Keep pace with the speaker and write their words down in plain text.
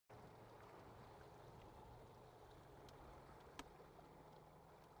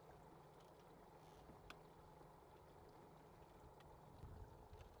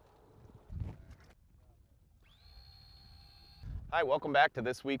Hi, welcome back to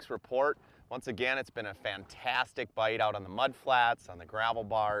this week's report. Once again, it's been a fantastic bite out on the mud flats, on the gravel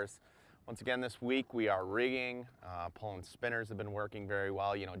bars. Once again, this week we are rigging, pulling spinners have been working very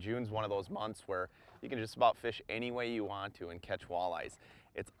well. You know, June's one of those months where you can just about fish any way you want to and catch walleyes.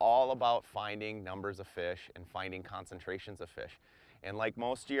 It's all about finding numbers of fish and finding concentrations of fish. And like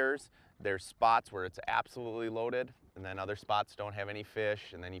most years, there's spots where it's absolutely loaded, and then other spots don't have any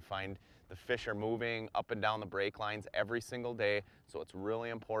fish, and then you find the fish are moving up and down the break lines every single day, so it's really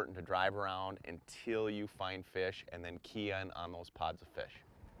important to drive around until you find fish and then key in on those pods of fish.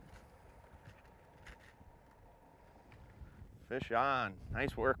 Fish on.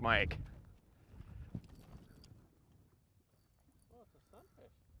 Nice work, Mike. Oh, it's a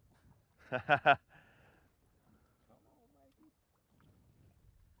sunfish.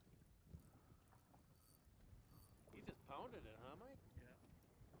 You just pounded it, huh, Mike? Yeah.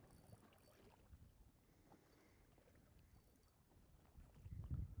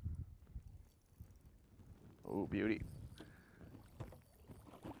 Oh, beauty.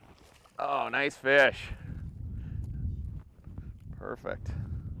 Oh, nice fish. Perfect.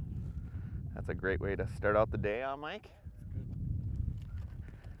 That's a great way to start out the day, huh, Mike?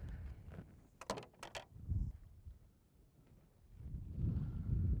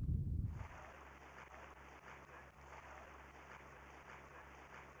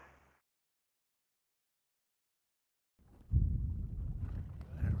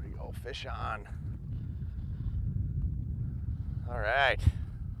 There we go, fish on. All right.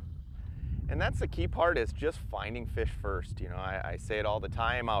 And that's the key part, is just finding fish first. You know, I say it all the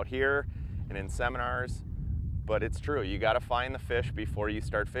time out here and in seminars, but it's true. You got to find the fish before you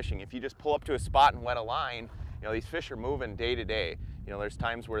start fishing. If you just pull up to a spot and wet a line, you know, these fish are moving day to day. You know, there's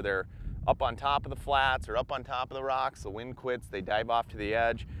times where they're up on top of the flats or up on top of the rocks, the wind quits, they dive off to the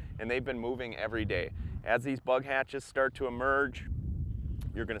edge, and they've been moving every day. As these bug hatches start to emerge,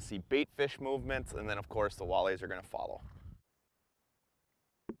 you're going to see bait fish movements, and then of course the walleyes are going to follow.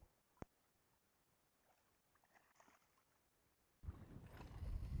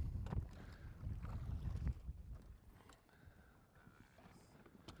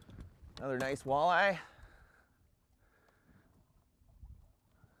 Another nice walleye.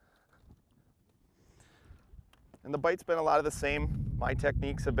 And the bite's been a lot of the same. My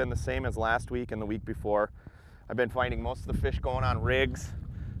techniques have been the same as last week and the week before. I've been finding most of the fish going on rigs,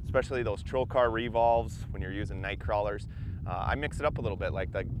 especially those Trokar revolves when you're using night crawlers. I mix it up a little bit.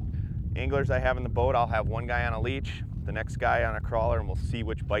 Like the anglers I have in the boat, I'll have one guy on a leech, the next guy on a crawler, and we'll see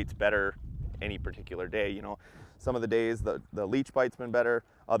which bite's better any particular day. You know, some of the days the leech bite's been better,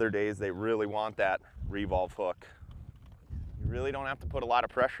 other days they really want that revolve hook. You really don't have to put a lot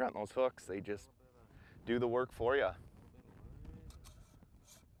of pressure on those hooks, they just do the work for you.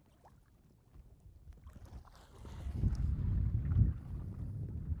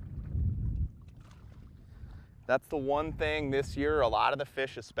 That's the one thing this year, a lot of the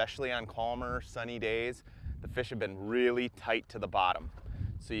fish, especially on calmer, sunny days, the fish have been really tight to the bottom.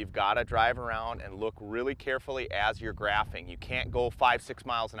 So you've got to drive around and look really carefully as you're graphing. You can't go 5-6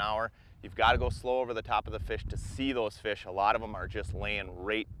 miles an hour. You've got to go slow over the top of the fish to see those fish. A lot of them are just laying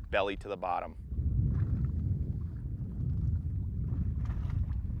right belly to the bottom.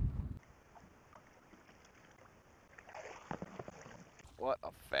 What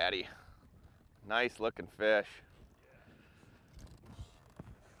a fatty. Nice looking fish.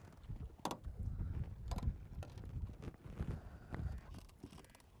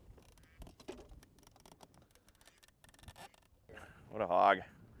 What a hog.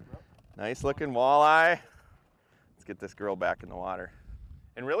 Nice looking walleye. Let's get this girl back in the water.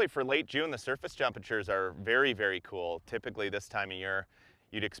 And really for late June, the surface temperatures are very, very cool. Typically this time of year,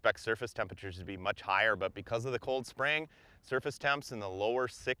 you'd expect surface temperatures to be much higher, but because of the cold spring, surface temps in the lower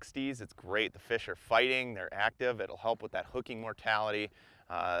 60s, it's great. The fish are fighting, they're active, it'll help with that hooking mortality.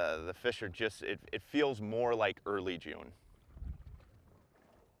 The fish are just, it feels more like early June.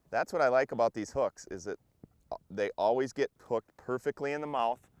 That's what I like about these hooks, is that they always get hooked perfectly in the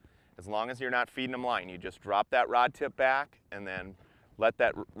mouth, as long as you're not feeding them line. You just drop that rod tip back and then let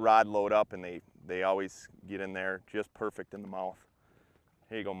that rod load up, and they always get in there just perfect in the mouth.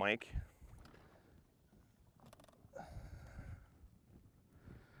 Here you go, Mike.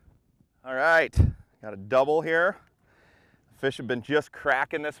 All right, got a double here. Fish have been just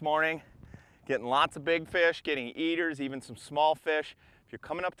cracking this morning, getting lots of big fish, getting eaters, even some small fish. If you're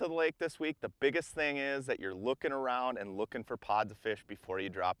coming up to the lake this week, the biggest thing is that you're looking around and looking for pods of fish before you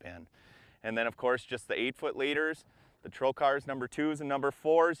drop in. And then of course, just the 8-foot leaders, the Trokars number 2s and number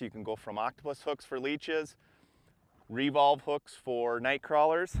 4s. You can go from octopus hooks for leeches, revolve hooks for night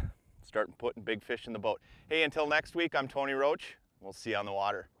crawlers, start putting big fish in the boat. Hey, until next week, I'm Tony Roach. We'll see you on the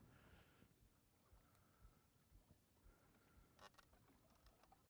water.